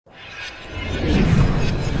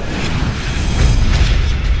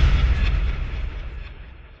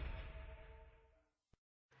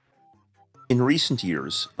In recent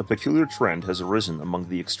years, a peculiar trend has arisen among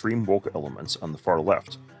the extreme woke elements on the far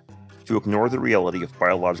left to ignore the reality of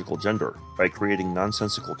biological gender by creating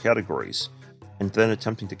nonsensical categories and then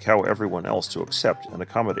attempting to cow everyone else to accept and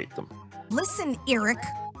accommodate them. Listen, Eric,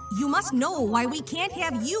 you must know why we can't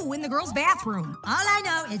have you in the girls' bathroom. All I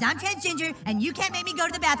know is I'm transgender, and you can't make me go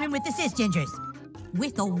to the bathroom with the cisgenders.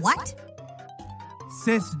 With a what?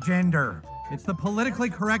 Cisgender. It's the politically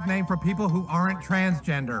correct name for people who aren't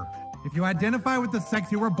transgender. If you identify with the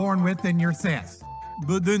sex you were born with, then you're cis.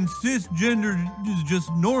 But then cisgender is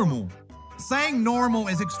just normal. Saying normal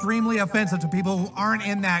is extremely offensive to people who aren't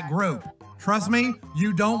in that group. Trust me,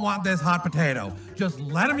 you don't want this hot potato. Just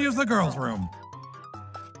let them use the girls' room.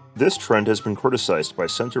 This trend has been criticized by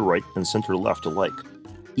center-right and center-left alike,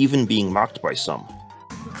 even being mocked by some.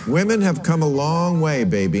 Women have come a long way,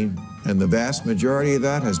 baby, and the vast majority of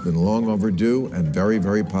that has been long overdue and very,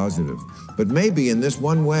 very positive. But maybe in this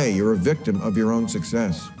one way, you're a victim of your own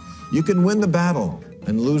success. You can win the battle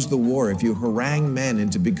and lose the war if you harangue men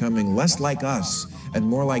into becoming less like us and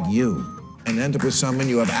more like you, and end up with someone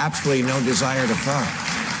you have absolutely no desire to fuck.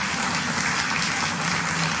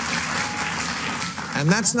 And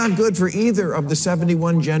that's not good for either of the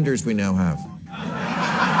 71 genders we now have.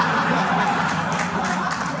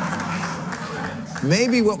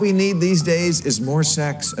 Maybe what we need these days is more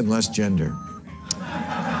sex and less gender.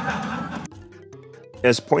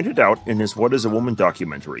 As pointed out in his What is a Woman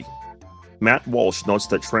documentary, Matt Walsh notes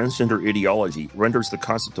that transgender ideology renders the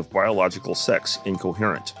concept of biological sex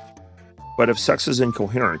incoherent. But if sex is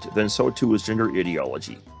incoherent, then so too is gender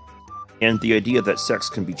ideology, and the idea that sex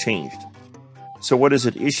can be changed. So what is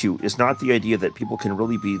at issue is not the idea that people can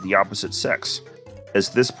really be the opposite sex, as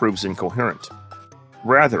this proves incoherent.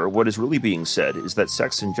 Rather, what is really being said is that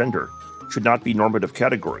sex and gender should not be normative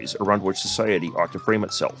categories around which society ought to frame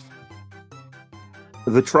itself.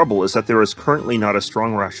 The trouble is that there is currently not a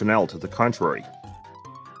strong rationale to the contrary.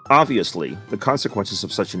 Obviously, the consequences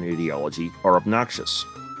of such an ideology are obnoxious,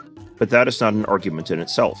 but that is not an argument in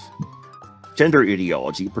itself. Gender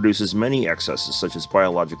ideology produces many excesses such as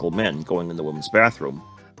biological men going in the women's bathroom,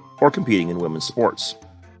 or competing in women's sports.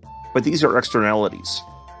 But these are externalities,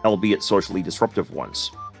 albeit socially disruptive ones,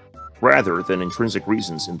 rather than intrinsic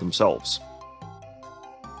reasons in themselves.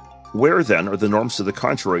 Where then are the norms to the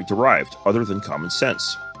contrary derived other than common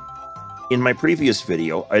sense? In my previous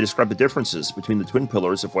video, I described the differences between the twin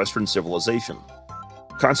pillars of Western civilization,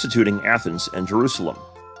 constituting Athens and Jerusalem,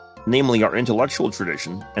 namely our intellectual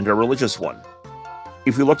tradition and our religious one.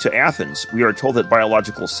 If we look to Athens, we are told that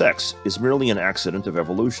biological sex is merely an accident of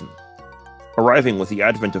evolution, arriving with the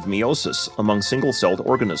advent of meiosis among single-celled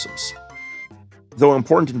organisms. Though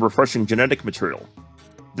important in refreshing genetic material,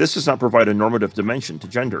 this does not provide a normative dimension to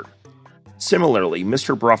gender. Similarly,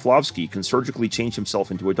 Mr. Broflovsky can surgically change himself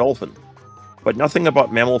into a dolphin, but nothing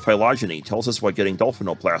about mammal phylogeny tells us why getting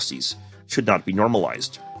dolphinoplasties should not be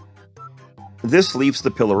normalized. This leaves the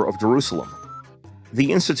pillar of Jerusalem.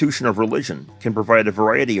 The institution of religion can provide a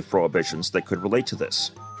variety of prohibitions that could relate to this.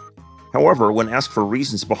 However, when asked for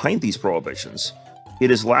reasons behind these prohibitions, it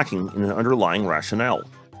is lacking in an underlying rationale.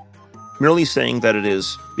 Merely saying that it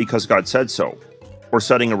is because God said so, or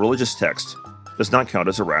citing a religious text, does not count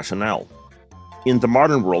as a rationale. In the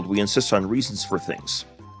modern world, we insist on reasons for things.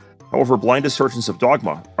 However, blind assertions of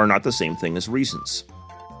dogma are not the same thing as reasons.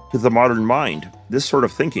 To the modern mind, this sort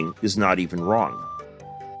of thinking is not even wrong.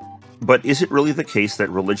 But is it really the case that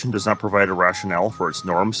religion does not provide a rationale for its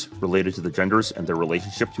norms related to the genders and their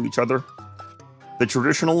relationship to each other? The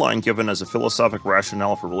traditional line given as a philosophic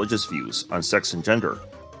rationale for religious views on sex and gender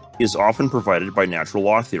is often provided by natural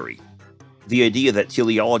law theory, the idea that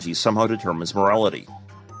teleology somehow determines morality.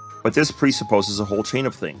 But this presupposes a whole chain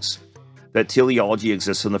of things, that teleology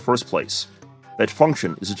exists in the first place, that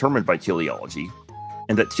function is determined by teleology,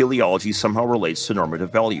 and that teleology somehow relates to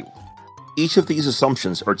normative value. Each of these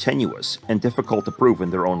assumptions are tenuous and difficult to prove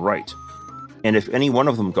in their own right, and if any one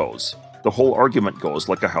of them goes, the whole argument goes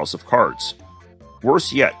like a house of cards.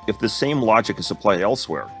 Worse yet, if the same logic is applied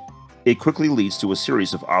elsewhere, it quickly leads to a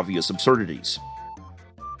series of obvious absurdities.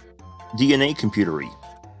 DNA computery,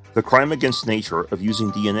 the crime against nature of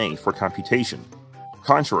using DNA for computation,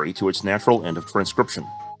 contrary to its natural end of transcription.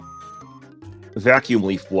 Vacuum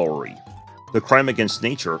leaf blowery, the crime against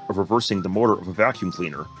nature of reversing the motor of a vacuum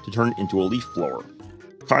cleaner to turn it into a leaf blower,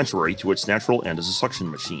 contrary to its natural end as a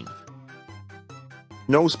suction machine.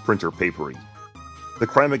 Nose printer papery, the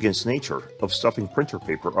crime against nature of stuffing printer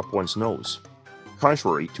paper up one's nose,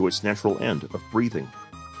 contrary to its natural end of breathing.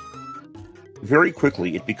 Very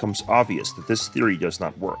quickly it becomes obvious that this theory does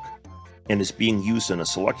not work, and is being used in a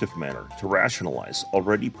selective manner to rationalize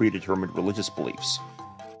already predetermined religious beliefs,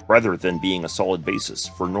 rather than being a solid basis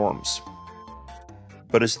for norms.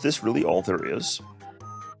 But is this really all there is?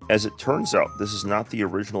 As it turns out, this is not the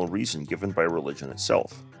original reason given by religion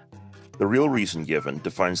itself. The real reason given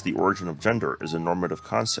defines the origin of gender as a normative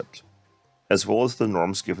concept, as well as the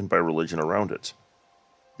norms given by religion around it.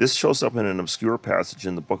 This shows up in an obscure passage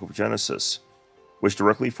in the book of Genesis, which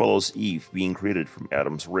directly follows Eve being created from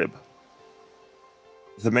Adam's rib.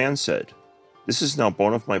 The man said, "This is now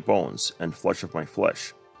bone of my bones and flesh of my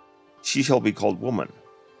flesh. She shall be called woman,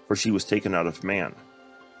 for she was taken out of man.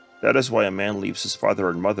 That is why a man leaves his father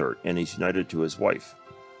and mother and is united to his wife,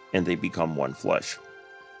 and they become one flesh."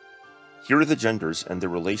 Here the genders and their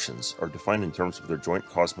relations are defined in terms of their joint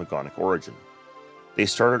cosmogonic origin. They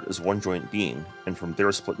started as one joint being, and from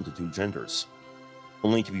there split into two genders,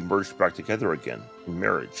 only to be merged back together again in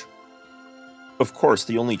marriage. Of course,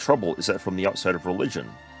 the only trouble is that from the outside of religion,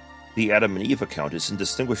 the Adam and Eve account is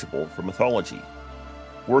indistinguishable from mythology.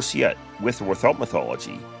 Worse yet, with or without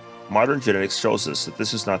mythology, modern genetics shows us that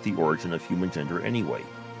this is not the origin of human gender anyway.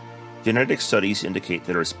 Genetic studies indicate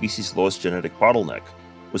that our species' lowest genetic bottleneck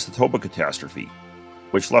was the Toba catastrophe,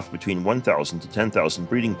 which left between 1,000 to 10,000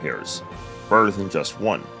 breeding pairs, rather than just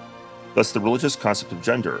one. Thus, the religious concept of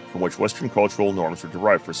gender, from which Western cultural norms were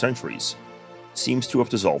derived for centuries, seems to have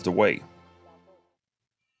dissolved away.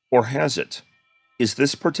 Or has it? Is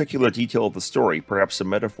this particular detail of the story perhaps a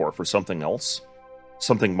metaphor for something else?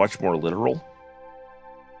 Something much more literal?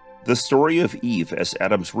 The story of Eve as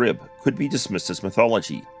Adam's rib could be dismissed as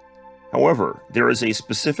mythology. However, there is a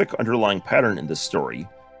specific underlying pattern in this story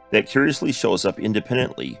that curiously shows up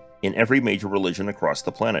independently in every major religion across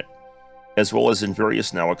the planet, as well as in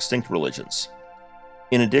various now extinct religions.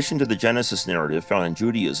 In addition to the Genesis narrative found in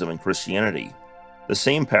Judaism and Christianity, the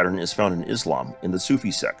same pattern is found in Islam in the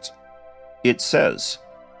Sufi sect. It says,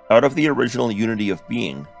 "Out of the original unity of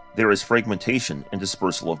being, there is fragmentation and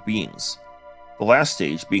dispersal of beings, the last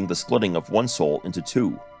stage being the splitting of one soul into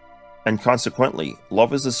two, and consequently,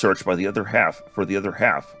 love is the search by the other half for the other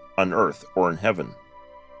half on earth or in heaven."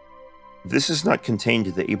 This is not contained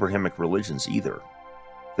to the Abrahamic religions either.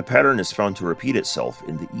 The pattern is found to repeat itself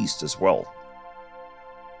in the East as well.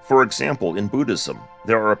 For example, in Buddhism,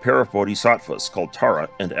 there are a pair of bodhisattvas called Tara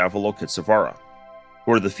and Avalokitesvara,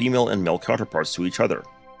 who are the female and male counterparts to each other.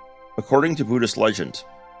 According to Buddhist legend,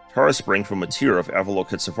 Tara sprang from a tear of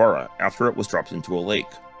Avalokitesvara after it was dropped into a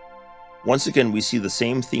lake. Once again, we see the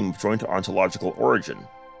same theme of joint ontological origin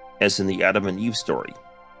as in the Adam and Eve story,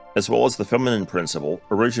 as well as the feminine principle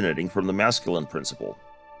originating from the masculine principle,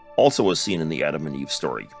 also as seen in the Adam and Eve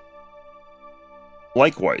story.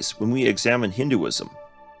 Likewise, when we examine Hinduism,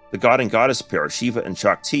 the god and goddess pair Shiva and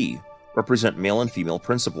Shakti represent male and female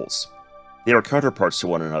principles. They are counterparts to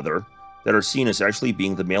one another that are seen as actually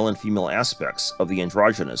being the male and female aspects of the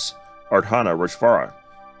androgynous Ardhana Rajvara,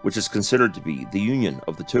 which is considered to be the union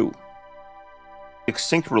of the two.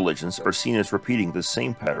 Extinct religions are seen as repeating this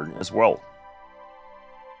same pattern as well.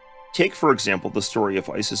 Take, for example, the story of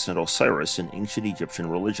Isis and Osiris in ancient Egyptian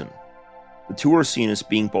religion. The two are seen as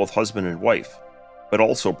being both husband and wife, but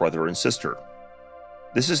also brother and sister.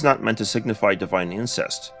 This is not meant to signify divine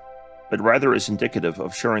incest, but rather is indicative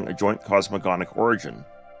of sharing a joint cosmogonic origin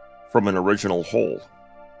from an original whole.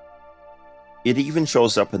 It even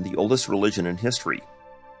shows up in the oldest religion in history,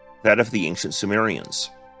 that of the ancient Sumerians.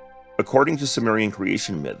 According to Sumerian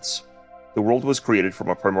creation myths, the world was created from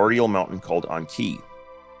a primordial mountain called Anki.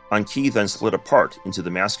 Anki then split apart into the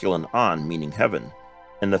masculine An, meaning heaven,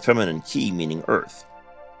 and the feminine Ki, meaning earth.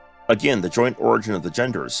 Again, the joint origin of the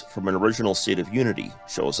genders from an original state of unity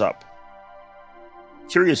shows up.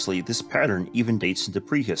 Curiously, this pattern even dates into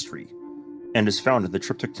prehistory, and is found in the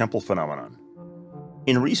triptych temple phenomenon.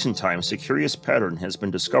 In recent times, a curious pattern has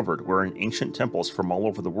been discovered wherein ancient temples from all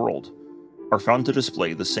over the world are found to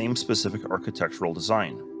display the same specific architectural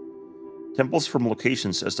design. Temples from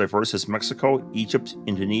locations as diverse as Mexico, Egypt,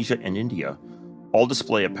 Indonesia, and India all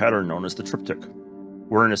display a pattern known as the triptych,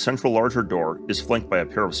 wherein a central larger door is flanked by a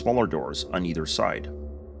pair of smaller doors on either side.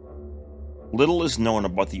 Little is known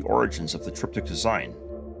about the origins of the triptych design,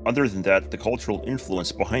 other than that the cultural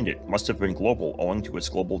influence behind it must have been global owing to its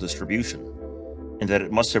global distribution, and that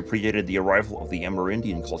it must have predated the arrival of the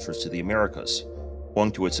Amerindian cultures to the Americas,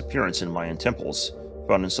 owing to its appearance in Mayan temples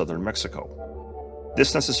found in southern Mexico.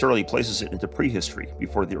 This necessarily places it into prehistory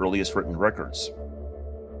before the earliest written records.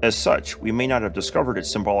 As such, we may not have discovered its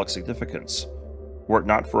symbolic significance, were it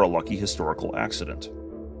not for a lucky historical accident.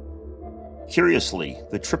 Curiously,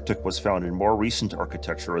 the triptych was found in more recent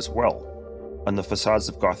architecture as well, on the facades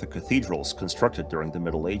of Gothic cathedrals constructed during the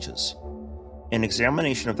Middle Ages. An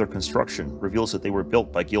examination of their construction reveals that they were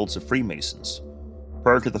built by guilds of Freemasons,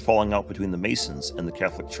 prior to the falling out between the Masons and the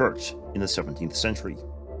Catholic Church in the 17th century.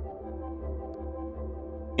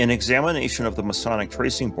 An examination of the Masonic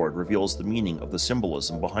tracing board reveals the meaning of the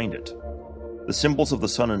symbolism behind it. The symbols of the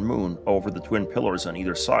sun and moon over the twin pillars on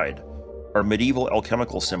either side are medieval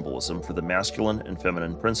alchemical symbolism for the masculine and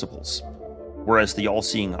feminine principles, whereas the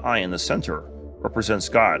all-seeing eye in the center represents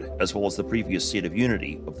God as well as the previous state of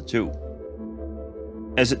unity of the two.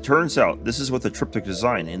 As it turns out, this is what the triptych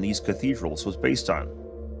design in these cathedrals was based on,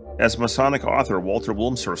 as Masonic author Walter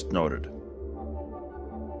Wilmshurst noted.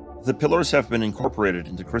 The pillars have been incorporated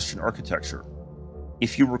into Christian architecture.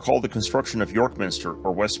 If you recall the construction of York Minster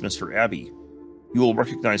or Westminster Abbey, you will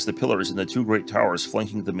recognize the pillars in the two great towers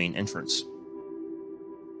flanking the main entrance.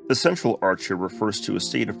 The central arch here refers to a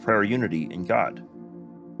state of prayer unity in God,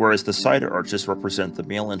 whereas the side arches represent the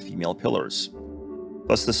male and female pillars.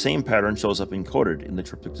 Thus the same pattern shows up encoded in the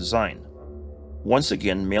triptych design. Once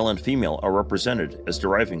again, male and female are represented as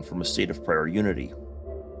deriving from a state of prayer unity.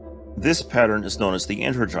 This pattern is known as the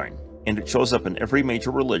androgyne, and it shows up in every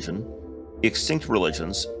major religion, extinct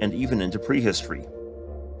religions, and even into prehistory.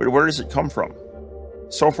 But where does it come from?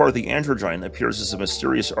 So far, the androgyne appears as a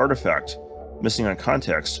mysterious artifact, missing on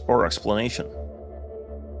context or explanation.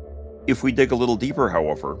 If we dig a little deeper,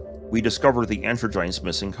 however, we discover the androgyne's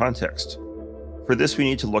missing context. For this, we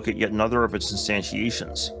need to look at yet another of its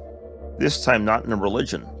instantiations, this time not in a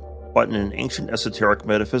religion, but in an ancient esoteric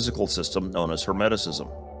metaphysical system known as Hermeticism.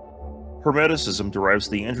 Hermeticism derives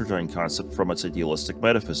the androgyne concept from its idealistic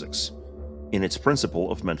metaphysics, in its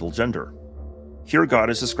principle of mental gender. Here God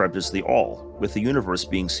is described as the All, with the universe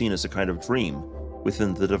being seen as a kind of dream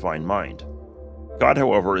within the divine mind. God,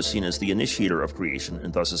 however, is seen as the initiator of creation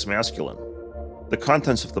and thus is masculine. The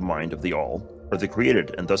contents of the mind of the All are the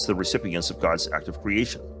created and thus the recipients of God's act of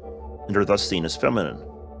creation, and are thus seen as feminine.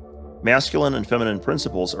 Masculine and feminine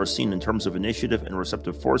principles are seen in terms of initiative and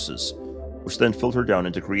receptive forces, which then filter down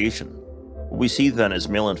into creation. What we see then as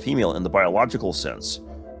male and female in the biological sense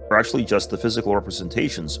are actually just the physical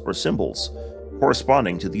representations or symbols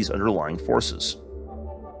corresponding to these underlying forces.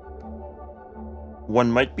 One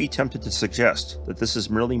might be tempted to suggest that this is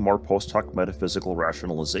merely more post hoc metaphysical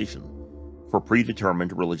rationalization for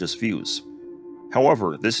predetermined religious views.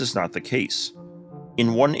 However, this is not the case.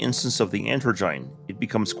 In one instance of the androgyne, it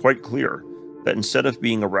becomes quite clear that instead of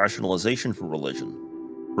being a rationalization for religion,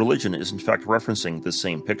 religion is in fact referencing this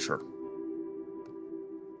same picture.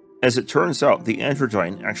 As it turns out, the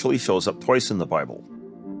androgyne actually shows up twice in the Bible.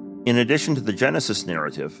 In addition to the Genesis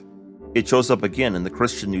narrative, it shows up again in the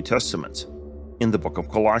Christian New Testament, in the book of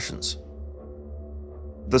Colossians.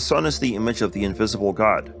 The Son is the image of the invisible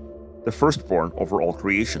God, the firstborn over all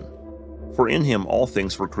creation. For in him all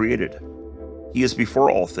things were created. He is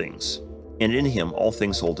before all things, and in him all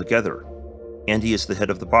things hold together, and he is the head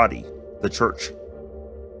of the body, the church.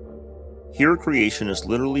 Here creation is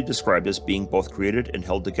literally described as being both created and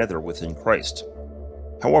held together within Christ.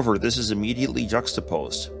 However, this is immediately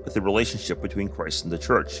juxtaposed with the relationship between Christ and the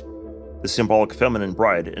church, the symbolic feminine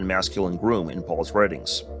bride and masculine groom in Paul's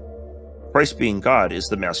writings. Christ being God is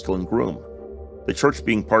the masculine groom. The church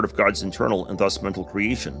being part of God's internal and thus mental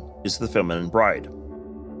creation is the feminine bride.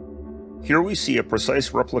 Here we see a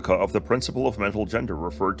precise replica of the principle of mental gender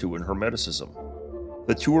referred to in Hermeticism.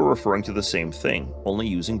 The two are referring to the same thing, only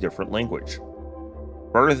using different language.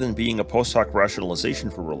 Rather than being a post hoc rationalization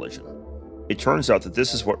for religion, it turns out that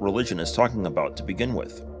this is what religion is talking about to begin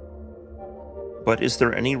with. But is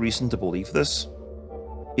there any reason to believe this?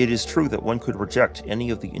 It is true that one could reject any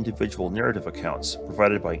of the individual narrative accounts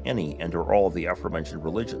provided by any and/or all of the aforementioned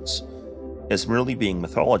religions as merely being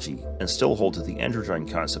mythology and still hold to the androgyne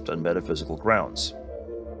concept on metaphysical grounds.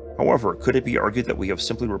 However, could it be argued that we have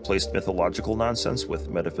simply replaced mythological nonsense with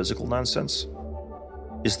metaphysical nonsense?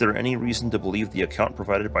 Is there any reason to believe the account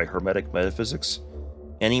provided by Hermetic metaphysics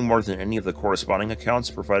any more than any of the corresponding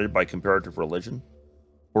accounts provided by comparative religion?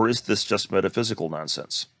 Or is this just metaphysical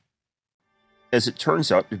nonsense? As it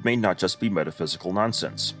turns out, it may not just be metaphysical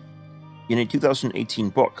nonsense. In a 2018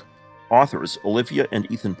 book, authors Olivia and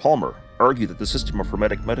Ethan Palmer argue that the system of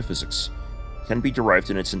Hermetic metaphysics can be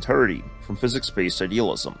derived in its entirety from physics-based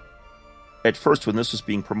idealism. At first, when this was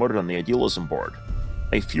being promoted on the Idealism board,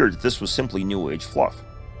 I feared that this was simply New Age fluff.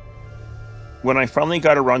 When I finally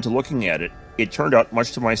got around to looking at it, it turned out,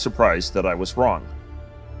 much to my surprise, that I was wrong.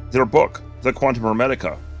 Their book, The Quantum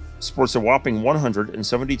Hermetica, sports a whopping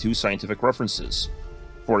 172 scientific references,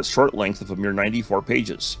 for its short length of a mere 94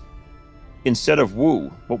 pages. Instead of woo,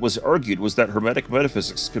 what was argued was that Hermetic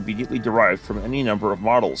metaphysics could be neatly derived from any number of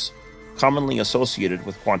models commonly associated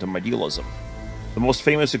with quantum idealism, the most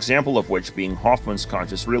famous example of which being Hoffman's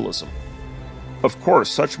conscious realism. Of course,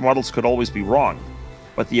 such models could always be wrong,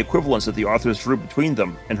 but the equivalence that the authors drew between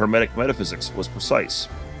them and Hermetic metaphysics was precise.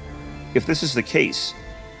 If this is the case,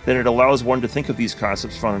 then it allows one to think of these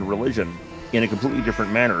concepts found in religion in a completely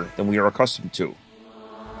different manner than we are accustomed to.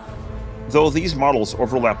 Though these models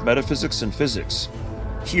overlap metaphysics and physics,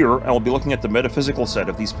 here I will be looking at the metaphysical side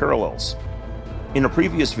of these parallels. In a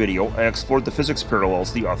previous video, I explored the physics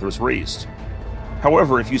parallels the authors raised.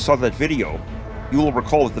 However, if you saw that video, you will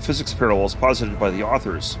recall that the physics parallels posited by the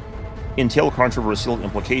authors entail controversial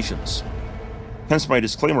implications. Hence my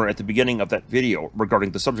disclaimer at the beginning of that video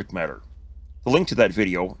regarding the subject matter. The link to that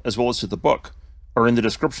video, as well as to the book, are in the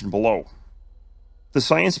description below. The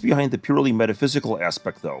science behind the purely metaphysical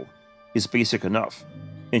aspect, though, is basic enough,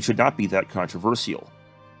 and should not be that controversial.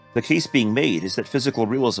 The case being made is that physical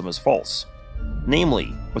realism is false. Namely,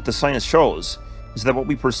 what the science shows is that what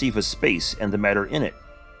we perceive as space and the matter in it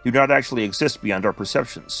do not actually exist beyond our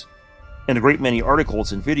perceptions, and a great many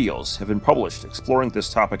articles and videos have been published exploring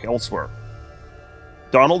this topic elsewhere.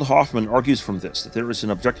 Donald Hoffman argues from this that there is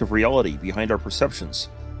an objective reality behind our perceptions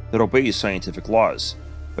that obeys scientific laws,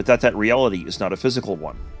 but that reality is not a physical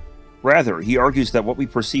one. Rather, he argues that what we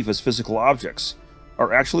perceive as physical objects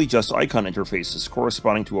are actually just icon interfaces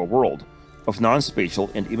corresponding to a world of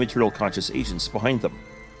non-spatial and immaterial conscious agents behind them.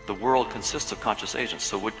 The world consists of conscious agents,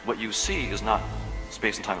 so what you see is not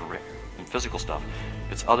space and time and physical stuff.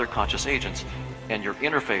 It's other conscious agents, and your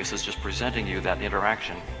interface is just presenting you that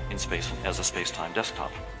interaction in space as a space-time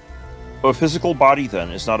desktop. A physical body,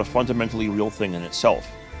 then, is not a fundamentally real thing in itself,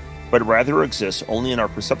 but rather exists only in our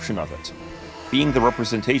perception of it, being the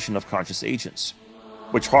representation of conscious agents,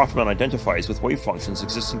 which Hoffman identifies with wave functions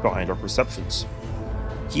existing behind our perceptions.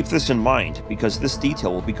 Keep this in mind, because this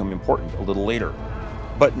detail will become important a little later.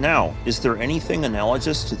 But now, is there anything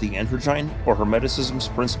analogous to the androgyne or Hermeticism's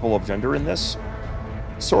principle of gender in this?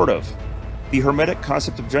 Sort of. The Hermetic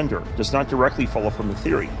concept of gender does not directly follow from the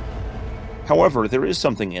theory. However, there is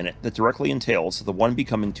something in it that directly entails the one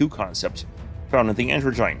becoming two concept found in the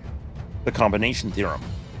androgyne, the combination theorem.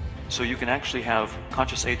 So you can actually have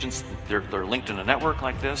conscious agents, they're linked in a network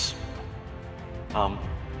like this.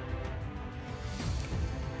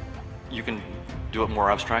 You can do it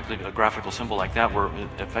more abstractly, a graphical symbol like that, where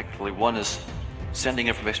effectively one is sending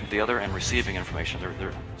information to the other and receiving information.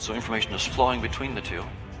 So information is flowing between the two.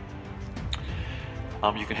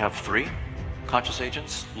 You can have three conscious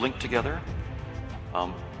agents linked together,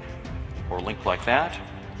 or linked like that.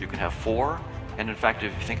 You can have four, and in fact,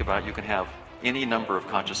 if you think about it, you can have any number of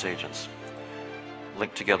conscious agents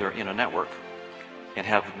linked together in a network, and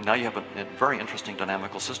now you have a very interesting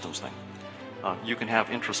dynamical systems thing. You can have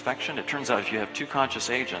introspection. It turns out if you have two conscious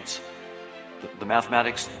agents, the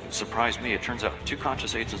mathematics surprised me. It turns out two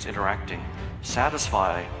conscious agents interacting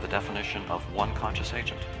satisfy the definition of one conscious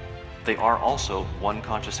agent. They are also one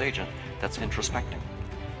conscious agent that's introspecting.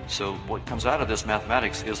 So what comes out of this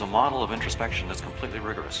mathematics is a model of introspection that's completely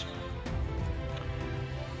rigorous.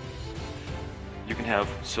 You can have,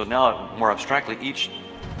 so now more abstractly, each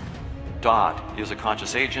dot is a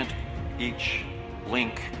conscious agent, each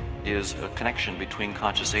link is a connection between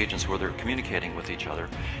conscious agents where they're communicating with each other.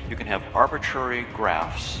 You can have arbitrary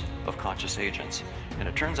graphs of conscious agents, and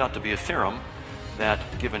it turns out to be a theorem that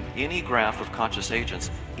given any graph of conscious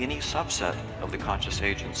agents, any subset of the conscious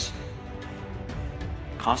agents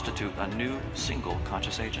constitute a new single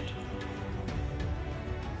conscious agent.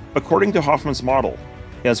 According to Hoffman's model,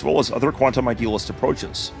 as well as other quantum idealist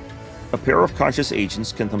approaches, a pair of conscious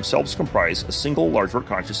agents can themselves comprise a single larger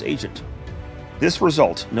conscious agent. This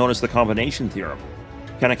result, known as the combination theorem,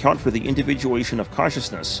 can account for the individuation of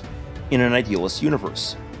consciousness in an idealist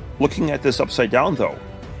universe. Looking at this upside down, though,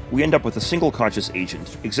 we end up with a single conscious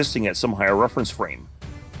agent existing at some higher reference frame,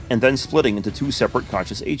 and then splitting into two separate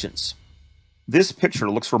conscious agents. This picture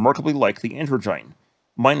looks remarkably like the androgyne,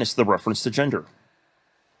 minus the reference to gender.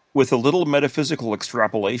 With a little metaphysical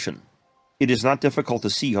extrapolation, it is not difficult to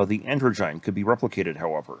see how the androgyne could be replicated,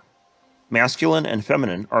 however. Masculine and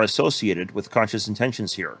feminine are associated with conscious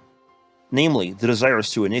intentions here, namely the desires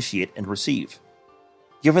to initiate and receive.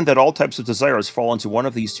 Given that all types of desires fall into one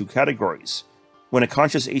of these two categories, when a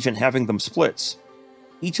conscious agent having them splits,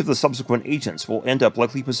 each of the subsequent agents will end up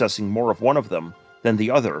likely possessing more of one of them than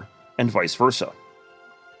the other, and vice versa.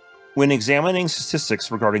 When examining statistics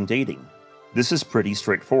regarding dating, this is pretty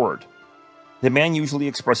straightforward. The man usually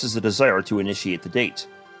expresses a desire to initiate the date,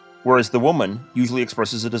 whereas the woman usually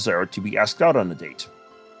expresses a desire to be asked out on a date.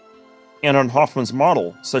 And on Hoffman's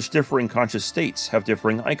model, such differing conscious states have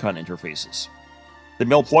differing icon interfaces. The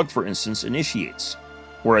male plug, for instance, initiates,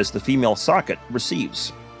 whereas the female socket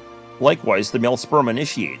receives. Likewise, the male sperm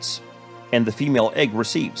initiates, and the female egg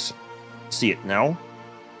receives. See it now?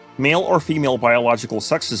 Male or female biological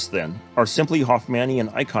sexes, then, are simply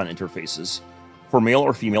Hoffmanian icon interfaces for male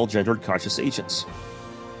or female gendered conscious agents.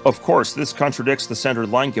 Of course, this contradicts the centered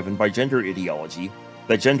line given by gender ideology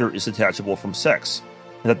that gender is detachable from sex,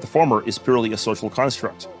 and that the former is purely a social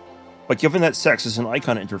construct. But given that sex is an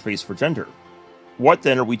icon interface for gender, what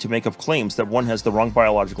then are we to make of claims that one has the wrong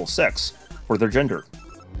biological sex for their gender?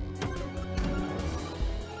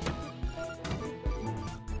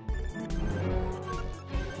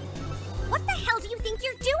 What the hell do you think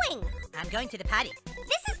you're doing? I'm going to the potty.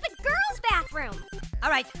 This is the girls' bathroom. All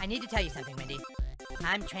right, I need to tell you something, Wendy.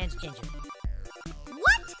 I'm transgender.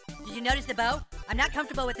 What? Did you notice the bow? I'm not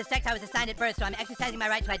comfortable with the sex I was assigned at birth, so I'm exercising my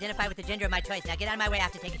right to identify with the gender of my choice. Now get out of my way, I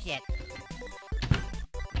have to take a shit.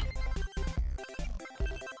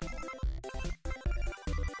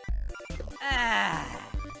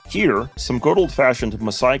 Here, some good old-fashioned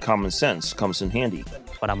Maasai common sense comes in handy.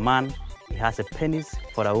 For a man, he has a penis.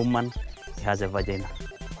 For a woman, he has a vagina.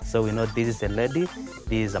 So we know this is a lady,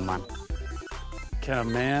 this is a man. Can a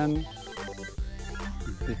man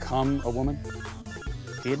become a woman?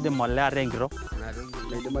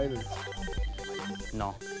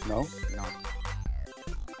 No. No? No.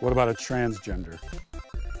 What about a transgender?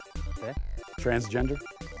 Okay. Transgender?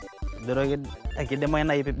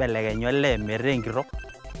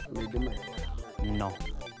 No.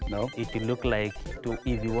 No? It look like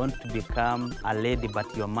if you want to become a lady but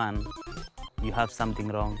you're a man, you have something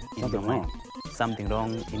wrong in your mind. Something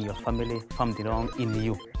wrong in your family, something wrong in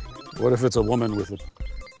you. What if it's a woman with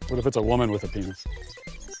a penis?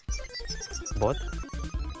 Both?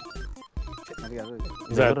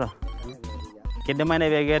 Is that...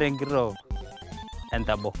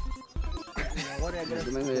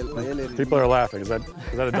 People are laughing. Is that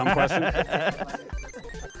a dumb question?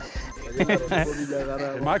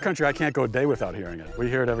 In my country, I can't go a day without hearing it. We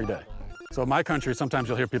hear it every day. So in my country, sometimes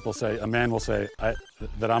you'll hear people say, a man will say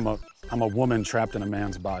that I'm a woman trapped in a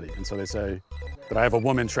man's body. And so they say that I have a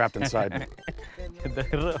woman trapped inside me.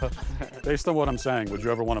 Based on what I'm saying, would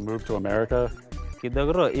you ever want to move to America?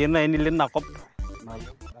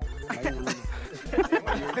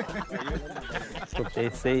 They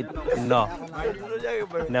say no,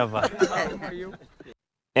 never.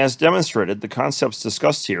 As demonstrated, the concepts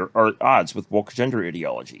discussed here are at odds with woke gender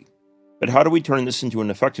ideology. But how do we turn this into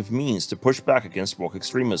an effective means to push back against woke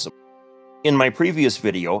extremism? In my previous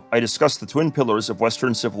video, I discussed the twin pillars of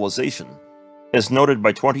Western civilization, as noted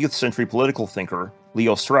by 20th century political thinker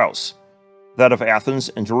Leo Strauss, that of Athens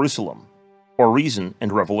and Jerusalem, or reason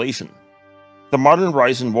and revelation. The modern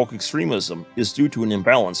rise in woke extremism is due to an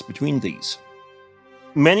imbalance between these.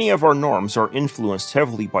 Many of our norms are influenced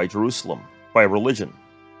heavily by Jerusalem, by religion,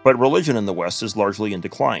 but religion in the West is largely in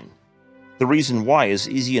decline. The reason why is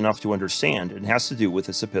easy enough to understand and has to do with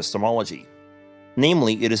its epistemology.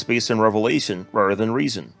 Namely, it is based on revelation rather than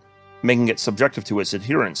reason, making it subjective to its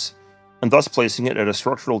adherents, and thus placing it at a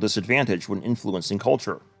structural disadvantage when influencing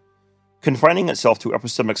culture. Confining itself to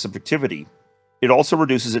epistemic subjectivity, it also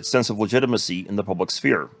reduces its sense of legitimacy in the public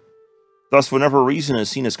sphere. Thus, whenever reason is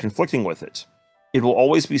seen as conflicting with it, it will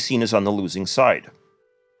always be seen as on the losing side.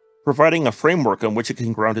 Providing a framework on which it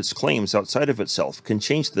can ground its claims outside of itself can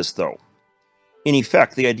change this, though. In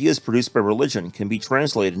effect, the ideas produced by religion can be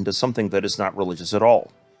translated into something that is not religious at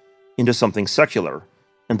all, into something secular,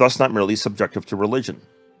 and thus not merely subjective to religion.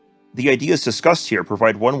 The ideas discussed here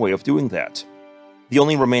provide one way of doing that. The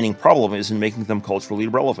only remaining problem is in making them culturally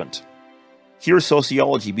relevant. Here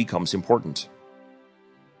sociology becomes important.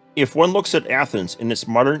 If one looks at Athens in its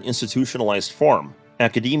modern institutionalized form,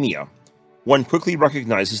 academia, one quickly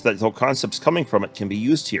recognizes that though concepts coming from it can be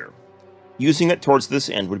used here, using it towards this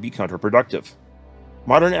end would be counterproductive.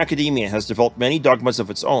 Modern academia has developed many dogmas of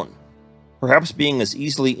its own, perhaps being as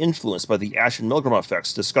easily influenced by the Ash and Milgram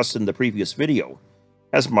effects discussed in the previous video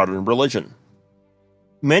as modern religion.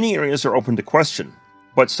 Many areas are open to question,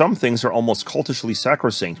 but some things are almost cultishly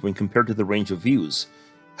sacrosanct when compared to the range of views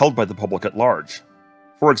held by the public at large.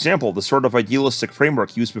 For example, the sort of idealistic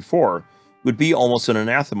framework used before would be almost an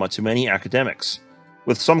anathema to many academics,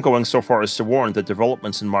 with some going so far as to warn that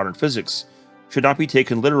developments in modern physics should not be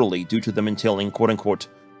taken literally due to them entailing quote-unquote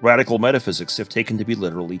radical metaphysics if taken to be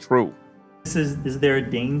literally true. Is there a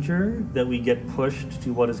danger that we get pushed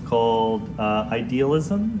to what is called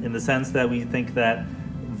idealism, in the sense that we think that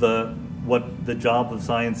what the job of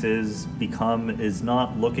science is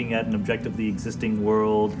not looking at an objectively existing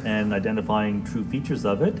world and identifying true features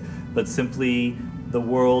of it, but simply the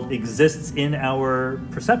world exists in our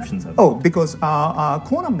perceptions of it? Oh, because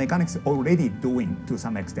quantum mechanics already doing to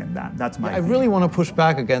some extent that. That's my I really want to push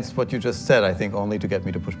back against what you just said, I think, only to get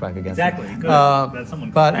me to push back against exactly. it. Good. That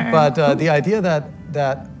someone but the idea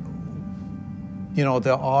that you know,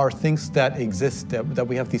 there are things that exist, that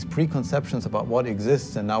we have these preconceptions about what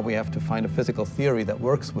exists, and now we have to find a physical theory that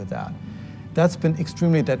works with that. That's been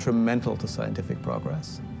extremely detrimental to scientific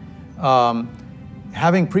progress.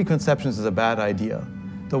 Having preconceptions is a bad idea.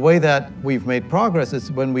 The way that we've made progress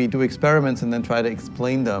is when we do experiments and then try to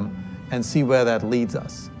explain them and see where that leads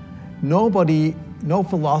us. No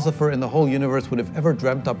philosopher in the whole universe would have ever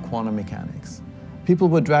dreamt up quantum mechanics. People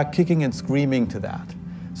would drag kicking and screaming to that.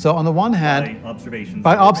 So on the one hand,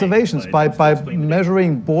 by observations, by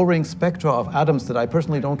measuring boring spectra of atoms that I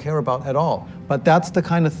personally don't care about at all. But that's the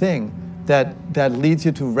kind of thing that leads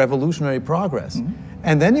you to revolutionary progress. Mm-hmm.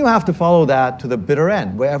 And then you have to follow that to the bitter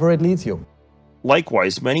end, wherever it leads you.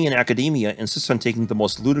 Likewise, many in academia insist on taking the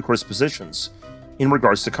most ludicrous positions in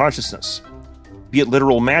regards to consciousness, be it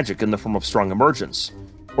literal magic in the form of strong emergence,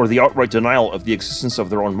 or the outright denial of the existence of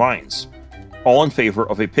their own minds, all in favor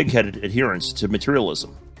of a pig-headed adherence to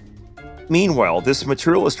materialism. Meanwhile, this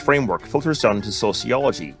materialist framework filters down into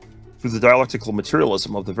sociology through the dialectical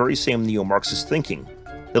materialism of the very same neo-Marxist thinking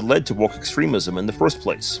that led to woke extremism in the first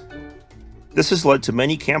place. This has led to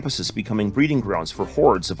many campuses becoming breeding grounds for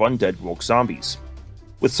hordes of undead woke zombies.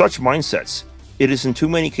 With such mindsets, it is in too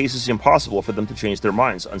many cases impossible for them to change their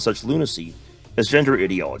minds on such lunacy as gender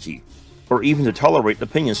ideology, or even to tolerate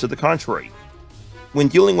opinions to the contrary. When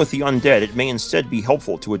dealing with the undead, it may instead be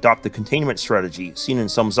helpful to adopt the containment strategy seen in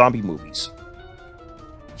some zombie movies.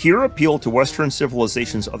 Here, appeal to Western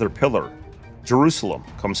civilization's other pillar, Jerusalem,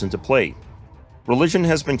 comes into play. Religion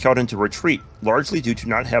has been cowed into retreat, largely due to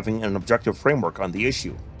not having an objective framework on the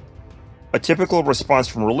issue. A typical response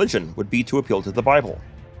from religion would be to appeal to the Bible.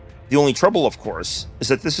 The only trouble, of course, is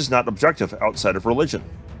that this is not objective outside of religion.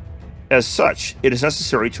 As such, it is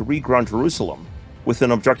necessary to reground Jerusalem with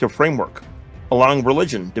an objective framework, allowing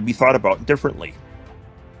religion to be thought about differently.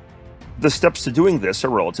 The steps to doing this are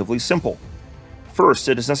relatively simple. First,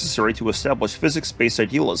 it is necessary to establish physics-based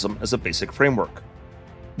idealism as a basic framework.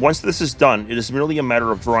 Once this is done, it is merely a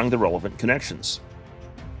matter of drawing the relevant connections.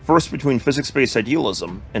 First between physics-based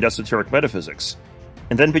idealism and esoteric metaphysics,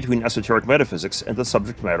 and then between esoteric metaphysics and the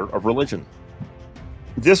subject matter of religion.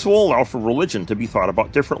 This will allow for religion to be thought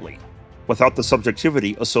about differently, without the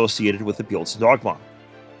subjectivity associated with appeals to dogma.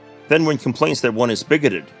 Then when complaints that one is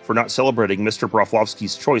bigoted for not celebrating Mr.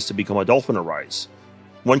 Broflovsky's choice to become a dolphin arise,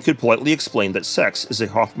 one could politely explain that sex is a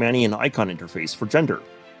Hoffmanian icon interface for gender,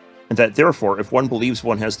 and that therefore if one believes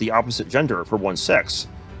one has the opposite gender for one's sex,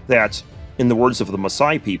 that, in the words of the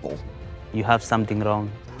Maasai people, you have something wrong.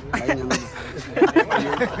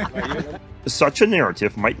 Such a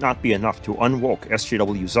narrative might not be enough to unwoke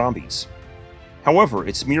SJW zombies. However,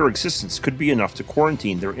 its mere existence could be enough to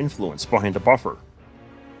quarantine their influence behind a buffer.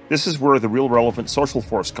 This is where the real relevant social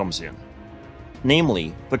force comes in,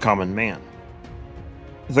 namely, the common man.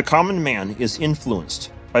 The common man is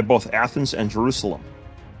influenced by both Athens and Jerusalem,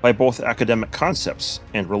 by both academic concepts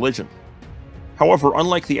and religion. However,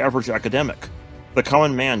 unlike the average academic, the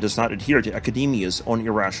common man does not adhere to academia's own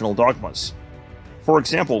irrational dogmas. For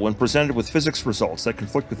example, when presented with physics results that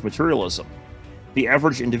conflict with materialism, the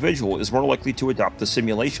average individual is more likely to adopt the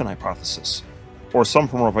simulation hypothesis, or some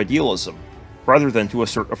form of idealism, rather than to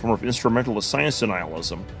assert a form of instrumentalist science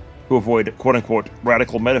denialism to avoid quote-unquote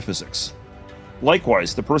radical metaphysics.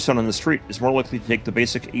 Likewise, the person on the street is more likely to take the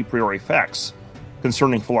basic a priori facts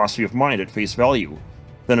concerning philosophy of mind at face value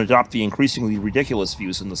than adopt the increasingly ridiculous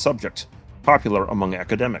views in the subject, popular among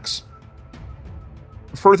academics.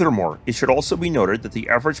 Furthermore, it should also be noted that the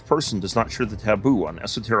average person does not share the taboo on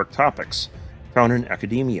esoteric topics found in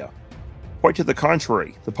academia. Quite to the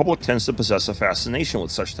contrary, the public tends to possess a fascination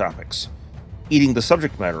with such topics, eating the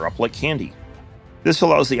subject matter up like candy. This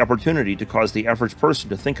allows the opportunity to cause the average person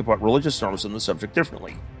to think about religious norms on the subject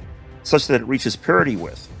differently, such that it reaches parity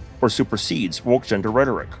with, or supersedes, woke gender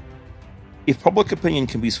rhetoric. If public opinion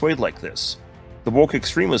can be swayed like this, the woke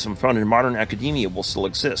extremism found in modern academia will still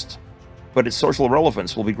exist, but its social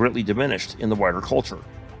relevance will be greatly diminished in the wider culture.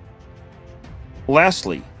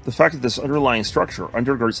 Lastly, the fact that this underlying structure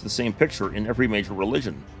undergirds the same picture in every major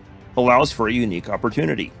religion allows for a unique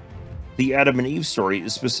opportunity. The Adam and Eve story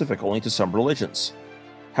is specific only to some religions.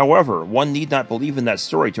 However, one need not believe in that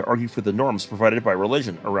story to argue for the norms provided by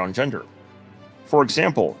religion around gender. For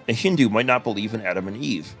example, a Hindu might not believe in Adam and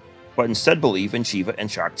Eve, but instead believe in Shiva and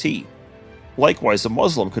Shakti. Likewise, a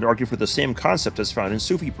Muslim could argue for the same concept as found in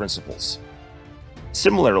Sufi principles.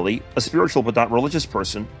 Similarly, a spiritual but not religious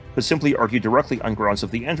person could simply argue directly on grounds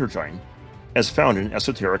of the androgyne, as found in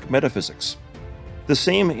esoteric metaphysics. The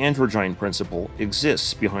same androgyne principle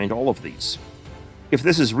exists behind all of these. If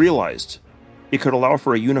this is realized, it could allow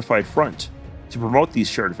for a unified front to promote these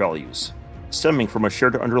shared values, stemming from a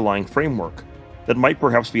shared underlying framework that might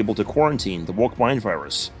perhaps be able to quarantine the woke mind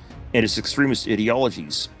virus and its extremist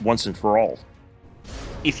ideologies once and for all.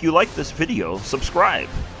 If you like this video, subscribe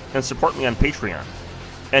and support me on Patreon.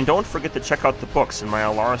 And don't forget to check out the books in my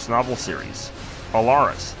Alaris novel series,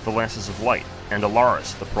 Alaris, The Lances of Light, and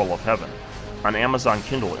Alaris, The Pearl of Heaven, on Amazon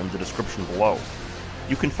Kindle in the description below.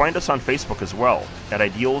 You can find us on Facebook as well, at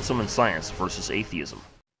Idealism and Science versus Atheism.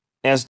 As